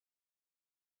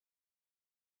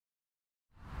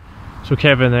So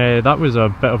Kevin, that was a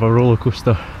bit of a roller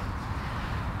coaster.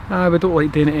 We don't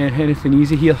like doing anything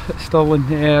easy here at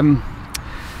Stirling.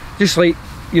 Just like,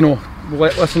 you know,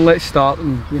 listen, let's start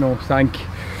and, you know, thank.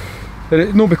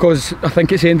 No, because I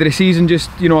think it's the end of the season, just,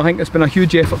 you know, I think it's been a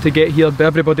huge effort to get here by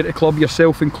everybody at the club,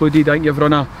 yourself included. I think you've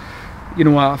run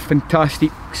a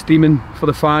fantastic streaming for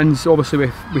the fans. Obviously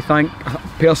we thank,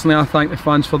 personally I thank the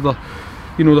fans for the,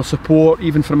 you know, their support,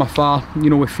 even from afar. You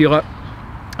know, we feel it.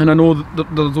 And I know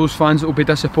that there's those fans that will be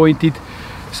disappointed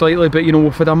slightly, but you know,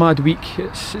 we've had a mad week.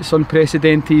 It's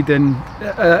unprecedented, and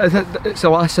it's the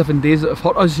last 7 days that have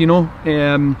hurt us, you know.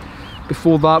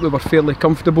 Before that we were fairly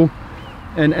comfortable,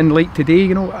 and like today,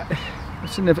 you know,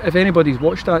 listen, if anybody's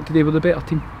watched that today, we're the better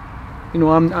team. You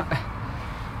know, and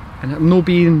I'm not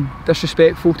being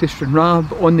disrespectful to Stranraer,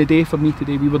 but on the day for me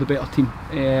today, we were the better team.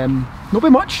 Not by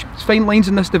much. It's fine lines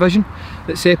in this division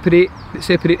that separate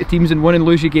the teams and win and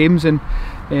lose your games, and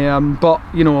but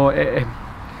you know,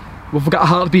 we've got a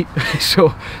heartbeat.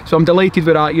 so I'm delighted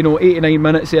with that. You know, 89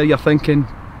 minutes there, you're thinking,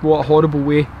 what a horrible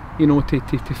way, you know, to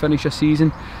finish a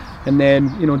season. And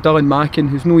then, you know, Dylan Mackin,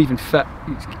 who's not even fit,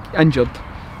 he's injured,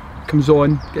 comes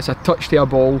on, gets a touch to a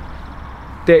ball.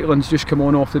 Declan's just come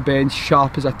on off the bench,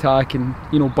 sharp as attack, and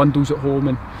you know, bundles at home.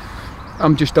 And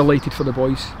I'm just delighted for the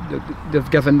boys.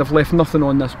 They've left nothing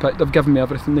on this pitch. They've given me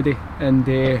everything today, and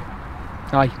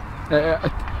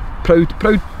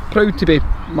proud to be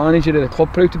manager of the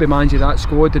club, proud to be manager of that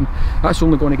squad, and that's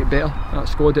only going to get better. That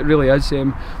squad, it really is.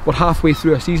 We're halfway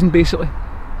through a season basically,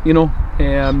 you know,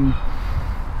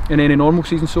 in any normal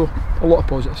season, so a lot of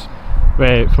positives.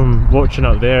 From watching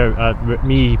up there,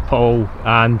 me, Paul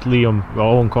and Liam were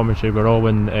all in commentary. We're all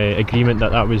in agreement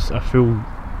that was a full,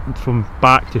 from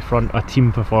back to front, a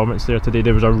team performance there today.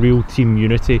 There was a real team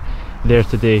unity there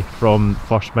today from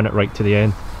first minute right to the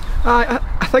end.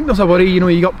 I think there's a worry, you know,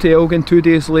 you get up to Elgin 2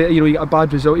 days later, you know, you get a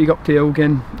bad result, you get up to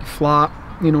Elgin flat,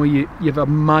 you know, you have a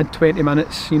mad 20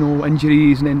 minutes, you know,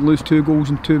 injuries, and then lose 2 goals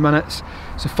in 2 minutes.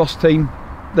 It's the first time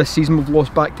this season we've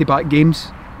lost back-to-back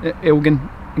games at Elgin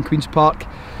in Queen's Park,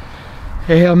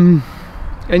 and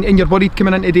you're worried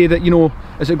coming in today that, you know,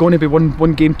 is it going to be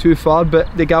one game too far?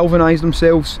 But they galvanised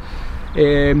themselves.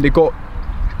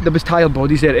 There was tired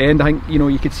bodies there at the end. I think, you know,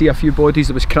 you could see a few bodies,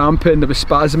 there was cramping, there was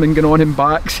spasming going on in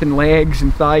backs and legs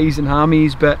and thighs and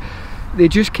hammies, but they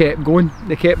just kept going,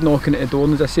 they kept knocking at the door.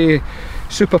 And as I say,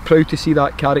 super proud to see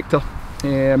that character,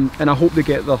 and I hope they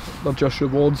get their just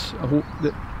rewards. I hope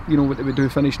that, you know, what they would do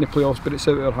finish in the playoffs, but it's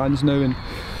out of our hands now. And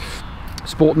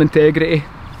sporting integrity,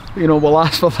 you know, we'll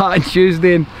ask for that on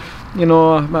Tuesday, and you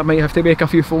know, I might have to make a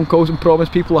few phone calls and promise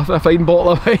people a fine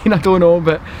bottle of wine, I don't know,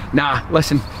 but nah,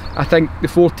 listen, I think the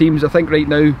 4 teams, I think right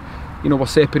now, you know, we're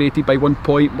separated by 1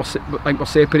 point, I think we're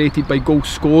separated by goals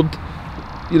scored,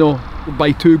 you know,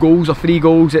 by 2 goals or 3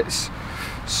 goals. It's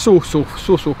so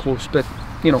close, but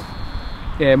you know,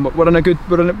 we're in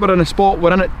a spot,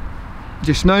 we're in it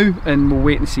just now, and we'll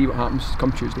wait and see what happens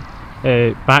come Tuesday.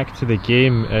 Back to the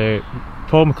game,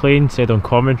 Paul McLean said on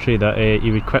commentary that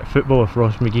he would quit football if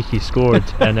Ross McGeechy scored,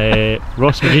 and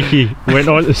Ross McGeechy went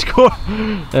on to score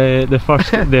the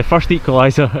first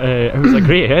equaliser. It was a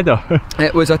great header.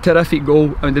 It was a terrific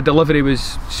goal, and the delivery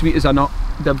was sweet as a nut.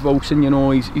 Div Wilson, you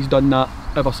know, he's done that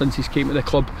ever since he's came to the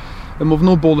club, and we've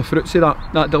no bore the fruits of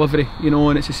that delivery, you know.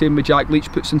 And it's the same with Jack Leach,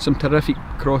 puts in some terrific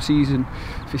crosses and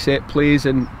for set plays,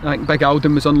 and I think Big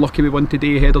Alden was unlucky with one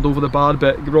today, headed over the bar,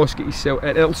 but Ross got himself,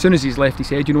 as soon as he's left his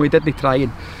head, you know, he didn't try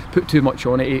and put too much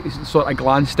on it. He sort of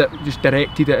glanced it, just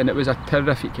directed it, and it was a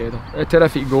terrific header, a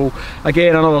terrific goal.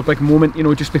 Again, another big moment, you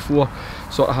know, just before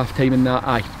sort of half time in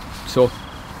that. So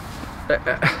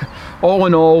all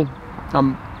in all,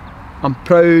 I'm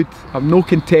proud. I'm no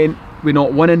content with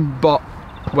not winning, but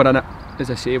we're in it.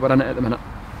 As I say, we're in it at the minute.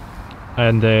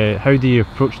 And how do you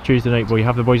approach Tuesday night? Will you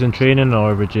have the boys in training,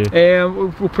 or would you?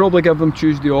 We'll probably give them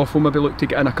Tuesday off. We'll maybe look to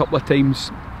get in a couple of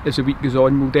times as the week goes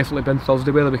on. We'll definitely be in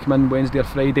Thursday, whether we come in Wednesday or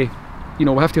Friday. You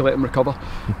know, we have to let them recover.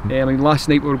 I mean, last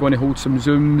night we were going to hold some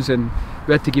Zooms, and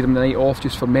we had to give them the night off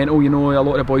just for mental. You know, a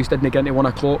lot of the boys didn't get into 1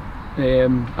 o'clock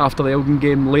after the Albion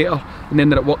game later, and then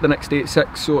they're at work the next day at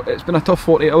 6. So it's been a tough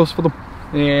 48 hours for them.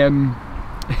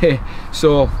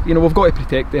 So, you know, we've got to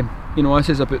protect them. You know, this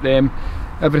is about them.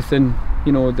 Everything,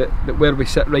 you know, that where we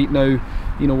sit right now,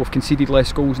 you know, we've conceded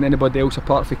less goals than anybody else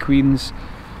apart from Queens.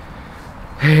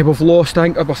 We've lost, I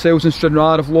think, ourselves and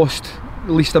Stranraer have lost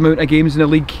the least amount of games in the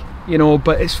league, you know,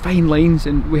 but it's fine lines,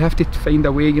 and we have to find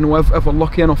a way, you know, if we're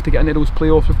lucky enough to get into those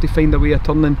playoffs, we have to find a way of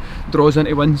turning draws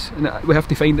into wins, and we have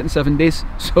to find it in 7 days.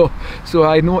 So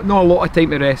I know not a lot of time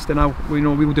to rest, and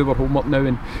we'll do our homework now,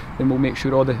 and we'll make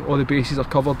sure all the bases are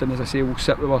covered, and as I say, we'll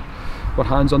sit with our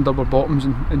hands under our bottoms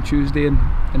on Tuesday and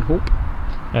hope.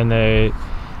 And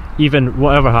even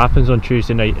whatever happens on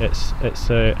Tuesday night, it's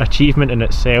an achievement in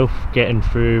itself, getting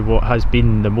through what has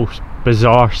been the most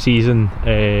bizarre season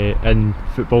in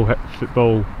football.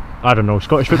 I don't know,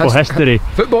 Scottish football history.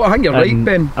 Football, I think you're right,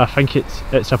 Ben. I think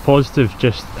it's a positive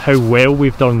just how well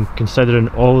we've done, considering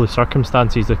all the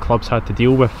circumstances the clubs had to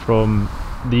deal with from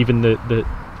the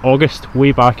August,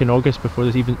 way back in August, before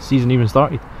the season even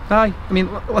started. Aye, I mean,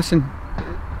 listen,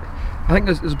 I think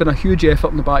there's been a huge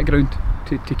effort in the background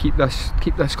to keep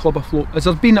this club afloat, as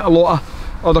there's been at a lot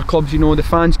of other clubs. You know, the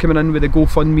fans coming in with the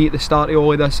GoFundMe at the start of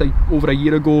all of this over a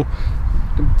year ago,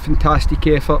 fantastic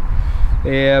effort.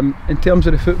 In terms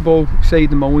of the football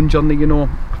side in my own journey, you know,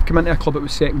 I've come into a club that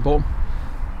was second bottom,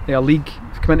 a league.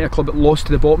 I've come into a club that lost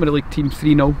to the bottom of the league team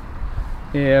 3-0.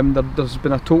 There's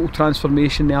been a total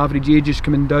transformation. The average age is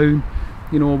coming down.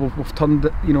 You know, we've turned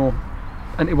it, you know,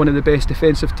 into one of the best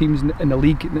defensive teams in the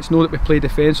league, and it's not that we play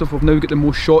defensive. We've now got the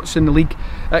most shots in the league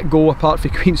at goal, apart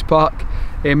from Queen's Park.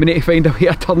 We need to find a way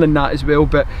of turning that as well.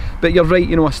 But you're right.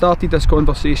 You know, I started this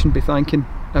conversation by thanking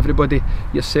everybody,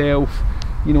 yourself,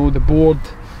 you know, the board,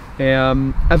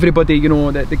 everybody, you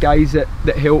know, the guys that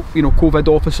help, you know, COVID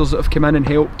officers that have come in and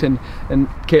helped and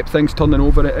kept things turning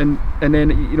over it, and then,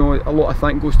 you know, a lot of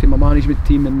thank goes to my management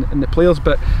team and the players.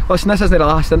 But listen, this isn't the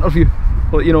last interview.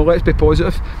 You know, let's be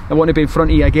positive. I want to be in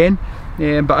front of you again,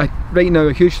 but right now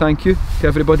a huge thank you to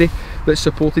everybody that's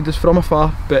supported us from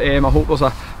afar, but I hope there's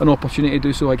an opportunity to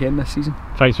do so again this season.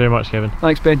 Thanks very much, Kevin.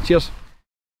 Thanks, Ben. Cheers.